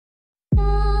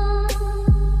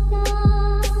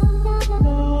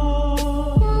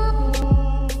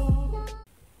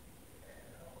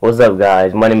What's up,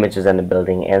 guys? Money Mitchell's in the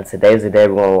building, and today's the day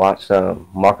we're going to watch some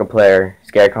markiplier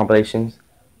scary compilations.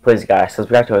 Please, guys,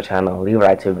 subscribe to our channel, leave a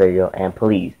like to the video, and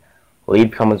please leave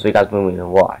comments what you guys want me to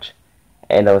watch.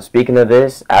 And speaking of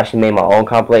this, I actually made my own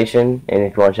compilation, and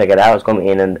if you want to check it out, it's going to be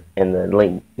in the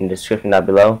link in the description down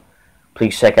below.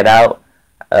 Please check it out.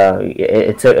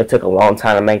 It took a long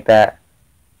time to make that,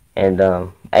 and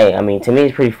hey, I mean, to me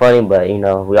it's pretty funny, but you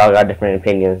know, we all got different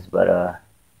opinions. But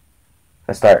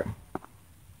let's start.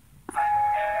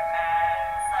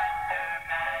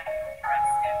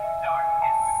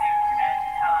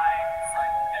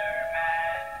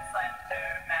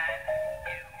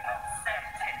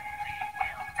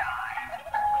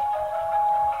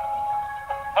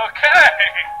 Okay!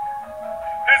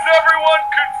 Is everyone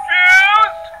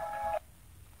confused?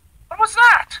 What was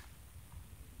that?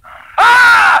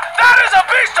 Ah! That is a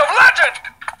beast of legend!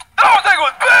 That whole thing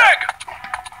was big!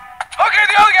 Okay,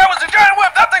 the other guy was a giant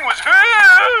whip. That thing was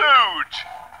huge!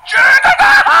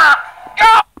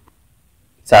 Go!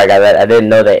 Sorry, guys. I didn't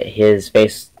know that his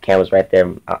face cam was right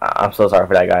there. I'm so sorry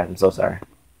for that, guys. I'm so sorry.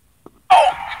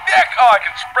 Oh, Nick! Oh, I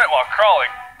can sprint while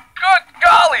crawling. Good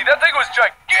golly, that thing was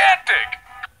gigantic!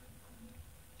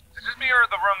 Is this me or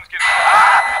the room's getting... No!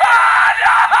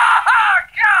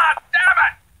 God damn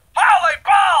it! Holy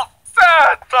balls!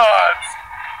 Sad thoughts!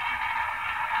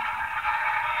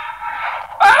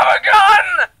 I have a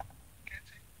gun! Can't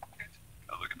see.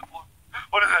 Oh, look at the floor.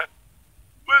 What is it?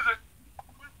 What is it?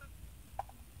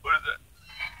 What is it?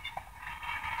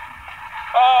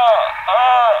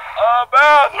 A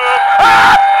bathroom!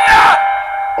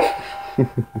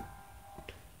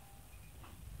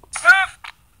 No!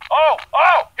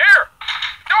 Oh, here!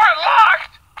 Door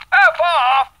locked! F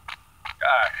off!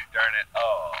 Gosh darn it.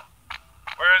 Oh.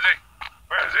 Where is he?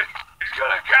 Where is he? He's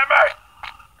gonna get me!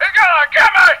 He's gonna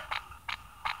get me!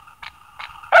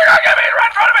 He's gonna get me! Right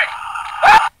in front of me!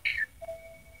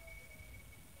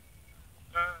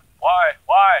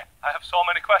 Why? I have so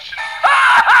many questions.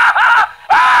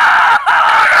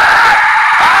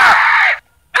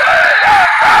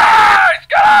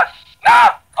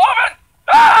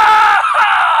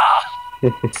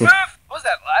 What was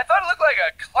that? I thought it looked like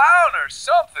a clown or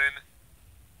something.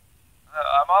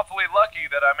 I'm awfully lucky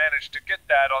that I managed to get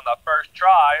that on the first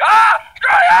try. Ah!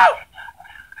 Screw you!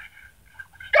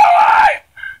 Go away!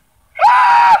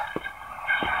 Ah!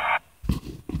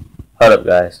 Hold up,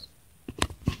 guys.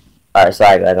 Alright,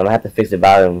 sorry, guys. I'm gonna have to fix the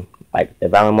volume, like the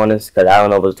volume on this, because I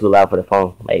don't know if it's too loud for the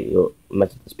phone. Like, it'll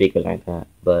mess with the speakers like that.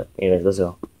 But anyways, let's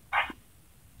go.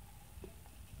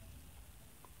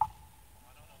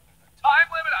 Time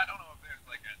limit? I don't know if there's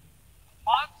like a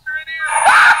monster in here.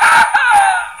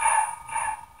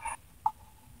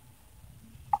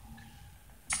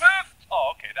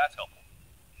 Oh, okay, that's helpful.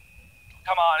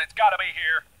 Come on, it's gotta be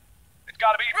here. It's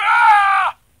gotta be.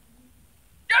 Ah!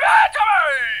 Give it to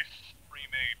me!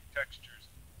 Pre-made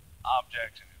textures,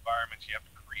 objects, and environments. You have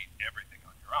to create everything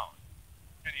on your own.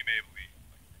 And you may be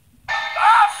like,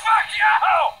 ah, fuck you!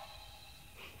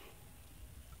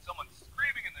 Someone's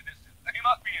screaming in the distance. He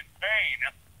must be in pain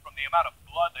from the amount of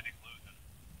blood that he's losing.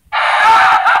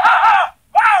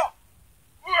 Wow!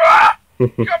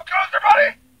 You come closer,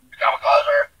 buddy! You come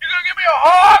closer! You gonna give me a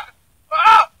hug?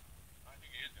 I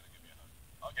think he is gonna give me a hug.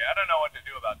 Okay, I don't know what to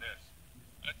do about this.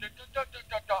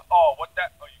 Oh, what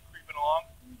that? Oh, you creeping along?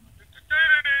 I'm just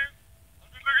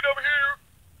looking over here.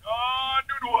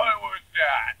 Dude, what was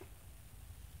that?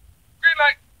 Green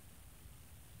light!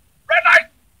 Red light!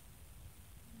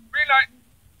 Green light!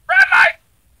 Red light!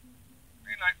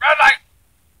 Green light! Red light!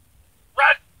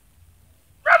 Red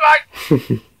light!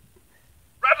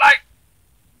 Red light!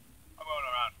 I'm going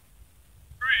around.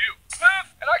 Screw you.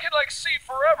 And I can, like, see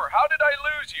forever. How did I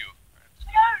lose you?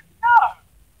 I don't know.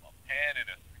 A pan in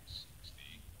a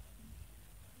 360.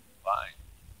 Fine.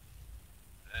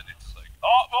 Then it's like,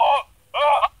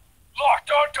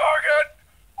 locked on target!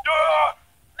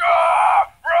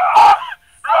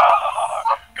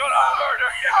 Gonna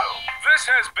murder you! This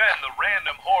has been the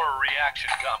Random Horror Reaction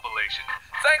compilation.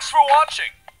 Thanks for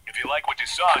watching. If you like what you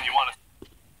saw and you want to...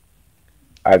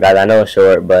 Alright, guys. I know it's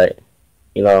short, but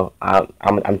you know,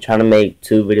 I'm trying to make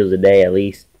 2 videos a day at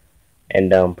least.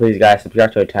 And please, guys,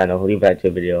 subscribe to our channel, leave a like to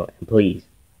the video, and please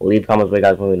leave comments what you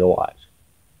guys want me to watch.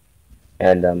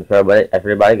 And for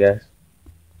everybody, guys,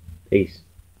 peace.